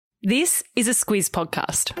This is a Squiz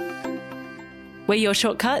podcast. We're your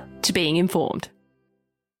shortcut to being informed.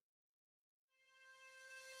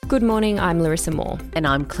 Good morning, I'm Larissa Moore. And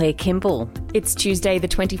I'm Claire Kimball. It's Tuesday the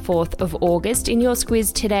 24th of August. In your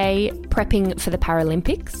Squiz today, prepping for the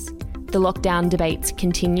Paralympics, the lockdown debates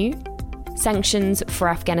continue, sanctions for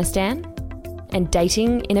Afghanistan, and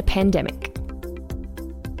dating in a pandemic.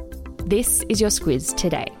 This is your Squiz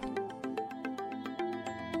today.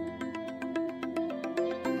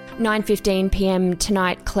 9:15pm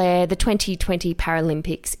tonight, Claire, the 2020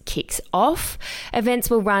 Paralympics kicks off. Events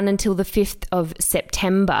will run until the 5th of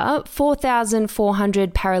September.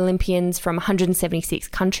 4,400 Paralympians from 176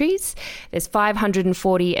 countries. There's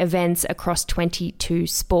 540 events across 22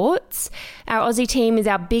 sports. Our Aussie team is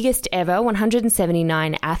our biggest ever,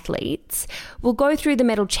 179 athletes. We'll go through the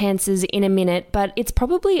medal chances in a minute, but it's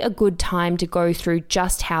probably a good time to go through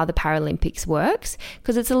just how the Paralympics works,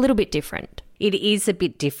 because it's a little bit different. It is a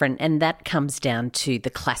bit different, and that comes down to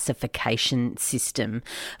the classification system.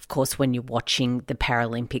 Of course, when you're watching the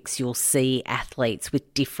Paralympics, you'll see athletes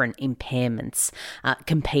with different impairments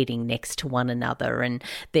competing next to one another, and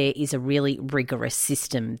there is a really rigorous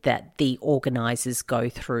system that the organisers go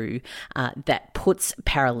through that puts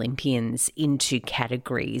Paralympians into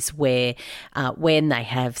categories where when they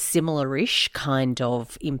have similar-ish kind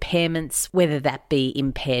of impairments, whether that be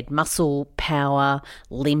impaired muscle power,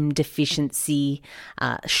 limb deficiency,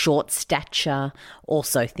 short stature,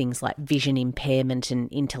 also things like vision impairment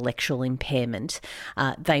and intellectual impairment,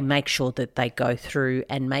 they make sure that they go through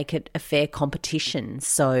and make it a fair competition.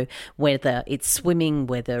 So whether it's swimming,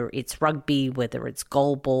 whether it's rugby, whether it's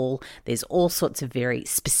goalball, there's all sorts of very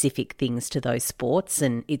specific things to those sports,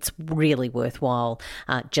 and it's really worthwhile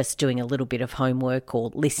just doing a little bit of homework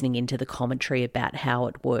or listening into the commentary about how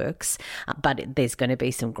it works. But there's going to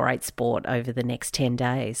be some great sport over the next 10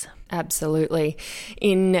 days. Absolutely.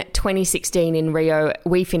 In 2016 in Rio,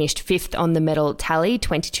 we finished 5th on the medal tally,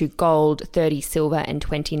 22 gold, 30 silver and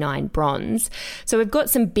 29 bronze. So we've got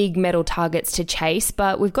some big medal targets to chase,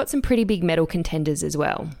 but we've got some pretty big medal contenders as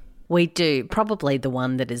well. We do. Probably the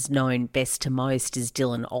one that is known best to most is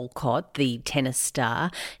Dylan Alcott, the tennis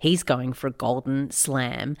star. He's going for a Golden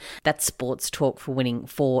Slam. That's sports talk for winning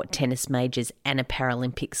 4 tennis majors and a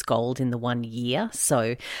Paralympics gold in the 1 year.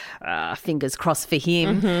 So fingers crossed for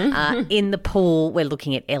him. In the pool, we're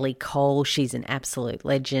looking at Ellie Cole. She's an absolute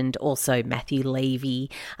legend. Also Matthew Levy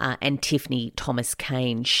and Tiffany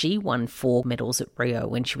Thomas-Kane. She won 4 medals at Rio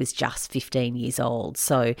when she was just 15 years old.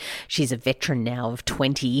 So she's a veteran now of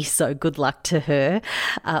 20. So good luck to her.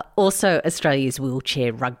 Also, Australia's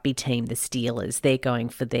wheelchair rugby team, the Steelers, they're going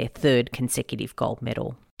for their 3rd consecutive gold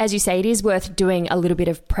medal. As you say, it is worth doing a little bit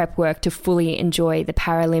of prep work to fully enjoy the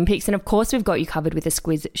Paralympics. And of course, we've got you covered with a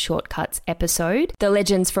Squiz Shortcuts episode. The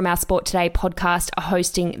legends from our Sport Today podcast are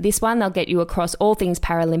hosting this one. They'll get you across all things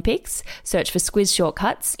Paralympics. Search for Squiz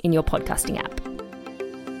Shortcuts in your podcasting app.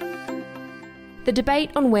 The debate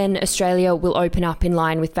on when Australia will open up in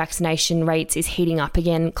line with vaccination rates is heating up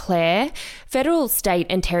again, Claire. Federal, state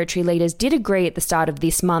and territory leaders did agree at the start of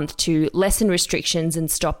this month to lessen restrictions and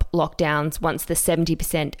stop lockdowns once the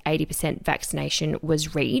 70%, 80% vaccination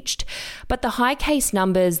was reached. But the high case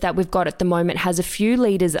numbers that we've got at the moment has a few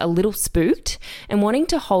leaders a little spooked and wanting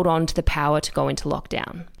to hold on to the power to go into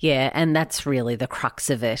lockdown. Yeah, and that's really the crux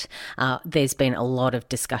of it. There's been a lot of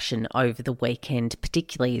discussion over the weekend,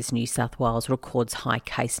 particularly as New South Wales records high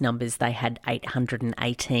case numbers. They had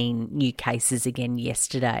 818 new cases again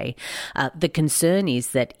yesterday. The concern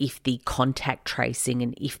is that if the contact tracing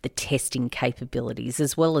and if the testing capabilities,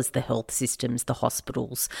 as well as the health systems, the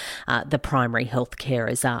hospitals, the primary health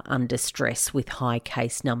carers are under stress with high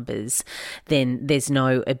case numbers, then there's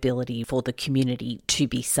no ability for the community to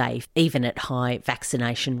be safe, even at high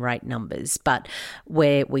vaccination rate numbers. But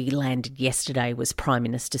where we landed yesterday was Prime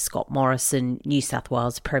Minister Scott Morrison, New South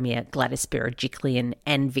Wales Premier Gladys Berejiklian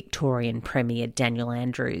and Victorian Premier Daniel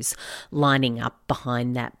Andrews lining up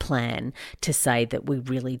behind that plan to say that we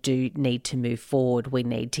really do need to move forward. We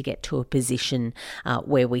need to get to a position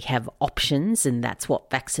where we have options, and that's what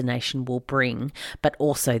vaccination will bring, but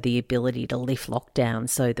also the ability to lift lockdown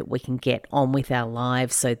so that we can get on with our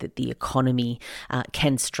lives, so that the economy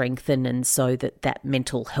can strengthen, and so that that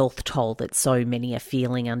mental health toll that so many are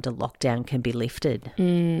feeling under lockdown can be lifted.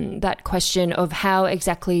 That question of how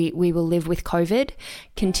exactly we will live with COVID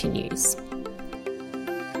continues.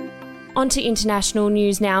 On to international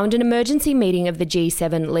news now, and an emergency meeting of the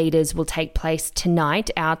G7 leaders will take place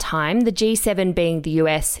tonight, our time. The G7 being the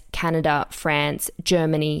US, Canada, France,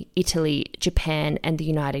 Germany, Italy, Japan and the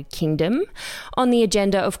United Kingdom. On the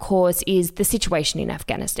agenda, of course, is the situation in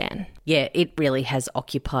Afghanistan. Yeah, it really has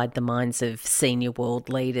occupied the minds of senior world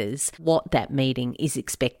leaders. What that meeting is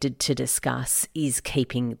expected to discuss is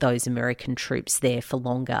keeping those American troops there for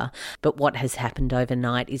longer. But what has happened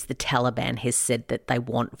overnight is the Taliban has said that they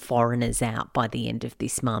want foreigners out by the end of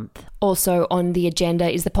this month. Also on the agenda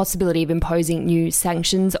is the possibility of imposing new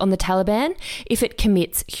sanctions on the Taliban if it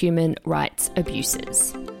commits human rights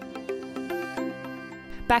abuses.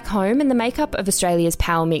 Back home, and the makeup of Australia's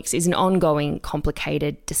power mix is an ongoing,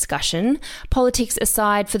 complicated discussion. Politics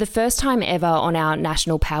aside, for the first time ever on our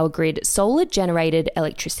national power grid, solar-generated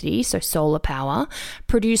electricity, so solar power,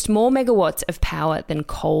 produced more megawatts of power than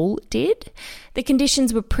coal did. The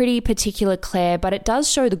conditions were pretty particular, Claire, but it does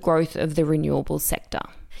show the growth of the renewables sector.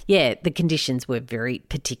 Yeah, the conditions were very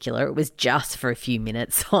particular. It was just for a few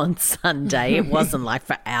minutes on Sunday. It wasn't like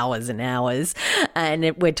for hours and hours.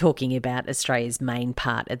 And we're talking about Australia's main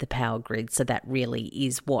part of the power grid, so that really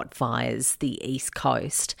is what fires the East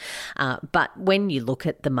Coast. But when you look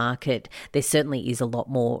at the market, there certainly is a lot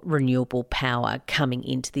more renewable power coming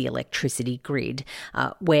into the electricity grid.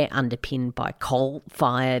 We're underpinned by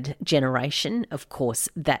coal-fired generation. Of course,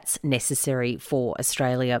 that's necessary for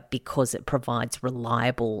Australia because it provides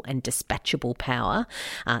reliable and dispatchable power.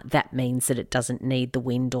 That means that it doesn't need the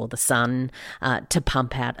wind or the sun to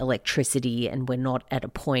pump out electricity, and we're not at a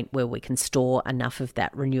point where we can store enough of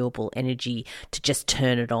that renewable energy to just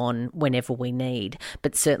turn it on whenever we need.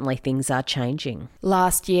 But certainly things are changing.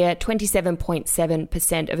 Last year,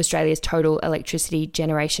 27.7% of Australia's total electricity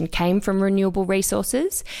generation came from renewable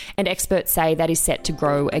resources, and experts say that is set to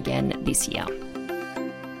grow again this year.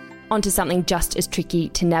 Onto something just as tricky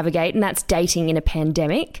to navigate, and that's dating in a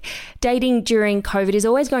pandemic. Dating during COVID is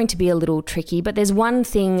always going to be a little tricky, but there's one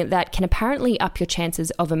thing that can apparently up your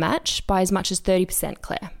chances of a match by as much as 30%,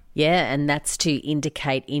 Claire. Yeah, and that's to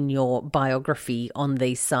indicate in your biography on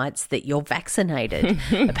these sites that you're vaccinated.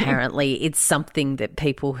 Apparently, it's something that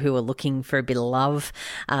people who are looking for a bit of love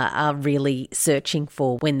are really searching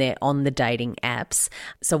for when they're on the dating apps.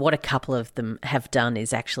 So what a couple of them have done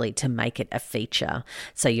is actually to make it a feature.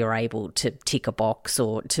 So you're able to tick a box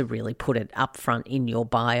or to really put it up front in your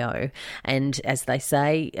bio. And as they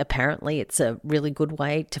say, apparently it's a really good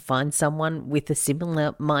way to find someone with a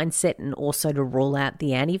similar mindset and also to rule out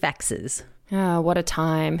the anti-vaxxers. Oh, what a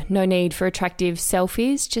time. No need for attractive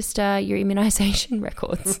selfies, just your immunisation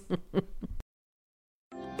records.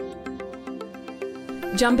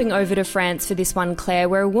 Jumping over to France for this one, Claire,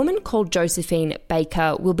 where a woman called Josephine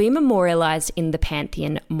Baker will be memorialised in the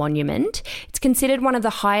Pantheon Monument. It's considered one of the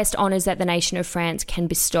highest honours that the nation of France can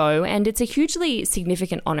bestow, and it's a hugely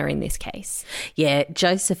significant honour in this case. Yeah,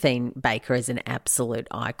 Josephine Baker is an absolute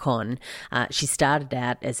icon. She started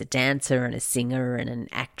out as a dancer and a singer and an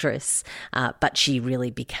actress, but she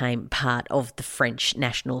really became part of the French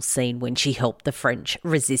national scene when she helped the French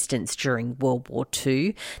resistance during World War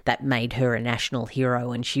II. That made her a national hero,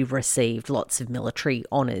 and she received lots of military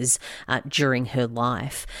honours during her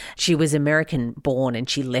life. She was American born and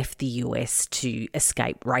she left the US to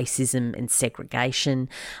escape racism and segregation,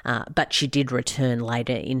 but she did return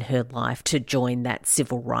later in her life to join that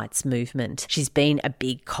civil rights movement. She's been a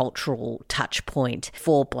big cultural touch point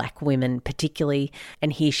for Black women particularly,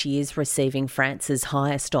 and here she is receiving France's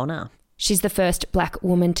highest honour. She's the first Black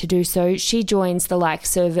woman to do so. She joins the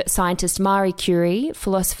likes of scientist Marie Curie,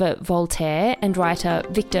 philosopher Voltaire, and writer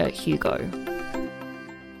Victor Hugo.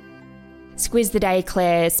 Squiz the day,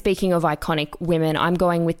 Claire. Speaking of iconic women, I'm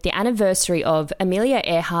going with the anniversary of Amelia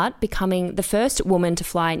Earhart becoming the first woman to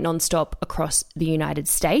fly non-stop across the United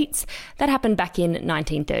States. That happened back in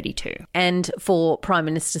 1932. And for Prime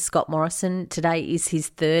Minister Scott Morrison, today is his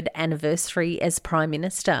third anniversary as Prime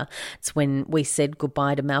Minister. It's when we said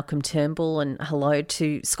goodbye to Malcolm Turnbull and hello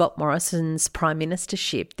to Scott Morrison's Prime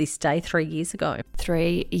Ministership this day 3 years ago.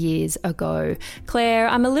 3 years ago. Claire,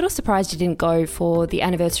 I'm a little surprised you didn't go for the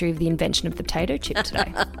anniversary of the invention of the potato chip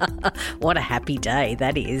today. What a happy day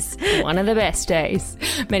that is. One of the best days.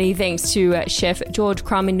 Many thanks to Chef George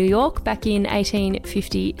Crumb in New York back in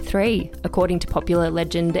 1853, according to popular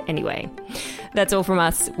legend anyway. That's all from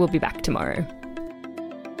us. We'll be back tomorrow.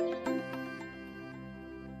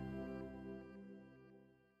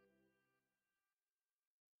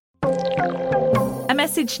 A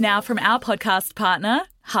message now from our podcast partner,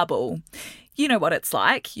 Hubble. You know what it's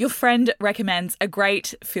like. Your friend recommends a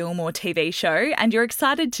great film or TV show and you're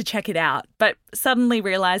excited to check it out, but suddenly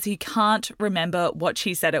realise you can't remember what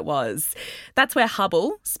she said it was. That's where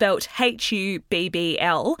Hubble, spelt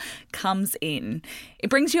HUBBL, comes in. It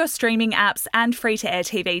brings your streaming apps and free-to-air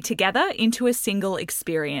TV together into a single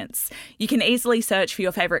experience. You can easily search for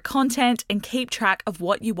your favourite content and keep track of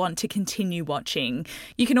what you want to continue watching.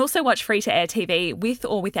 You can also watch free-to-air TV with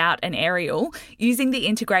or without an aerial using the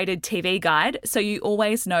integrated TV guide so you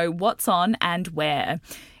always know what's on and where.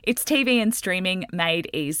 It's TV and streaming made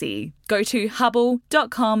easy. Go to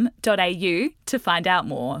hubble.com.au to find out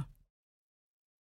more.